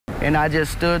And I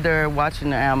just stood there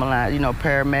watching the ambulance,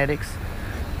 paramedics,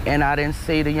 and I didn't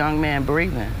see the young man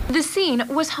breathing. The scene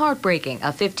was heartbreaking.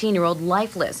 A 15-year-old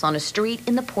lifeless on a street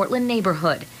in the Portland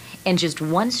neighborhood. And just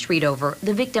one street over,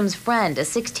 the victim's friend, a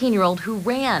 16-year-old who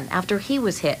ran after he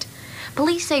was hit.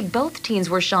 Police say both teens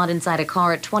were shot inside a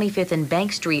car at 25th and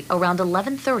Bank Street around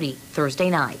 11:30 Thursday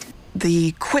night.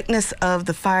 The quickness of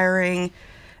the firing,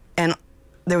 and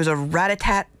there was a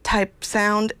rat-a-tat type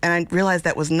sound, and I realized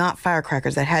that was not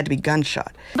firecrackers, that had to be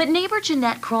gunshot. But neighbor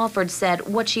Jeanette Crawford said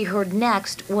what she heard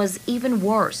next was even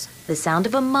worse, the sound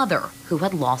of a mother who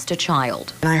had lost a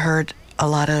child. And I heard a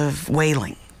lot of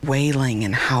wailing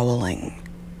and howling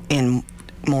in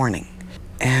mourning,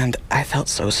 and I felt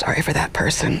so sorry for that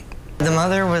person. The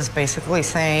mother was basically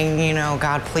saying,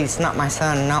 God, please, not my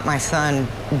son,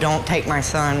 don't take my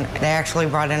son. They actually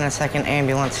brought in a second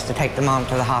ambulance to take the mom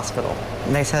to the hospital.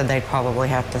 They said they'd probably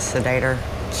have to sedate her.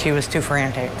 She was too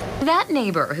frantic. That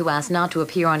neighbor, who asked not to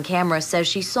appear on camera, says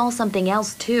she saw something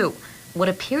else too. What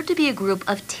appeared to be a group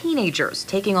of teenagers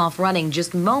taking off running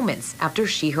just moments after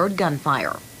she heard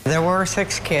gunfire. There were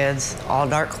 6 kids, all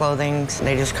dark clothing.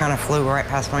 They just kind of flew right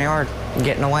past my yard,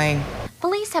 getting away.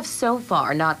 Police have so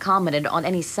far not commented on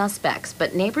any suspects,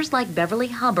 but neighbors like Beverly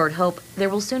Hubbard hope there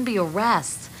will soon be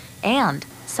arrests and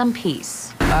some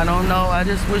peace. I don't know. I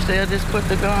just wish they'd just put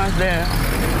the guns down.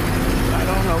 I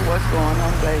don't know what's going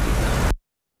on, baby.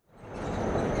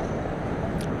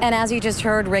 And as you just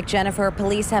heard, Rick, Jennifer,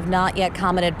 police have not yet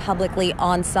commented publicly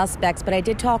on suspects, but I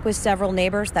did talk with several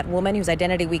neighbors, that woman whose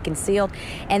identity we concealed,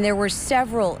 and there were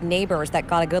several neighbors that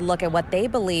got a good look at what they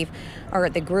believe are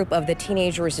the group of the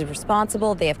teenagers is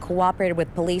responsible. They have cooperated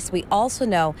with police. We also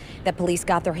know that police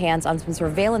got their hands on some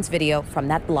surveillance video from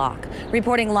that block.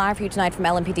 Reporting live for you tonight from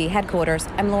LMPD headquarters,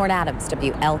 I'm Lauren Adams,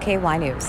 WLKY News.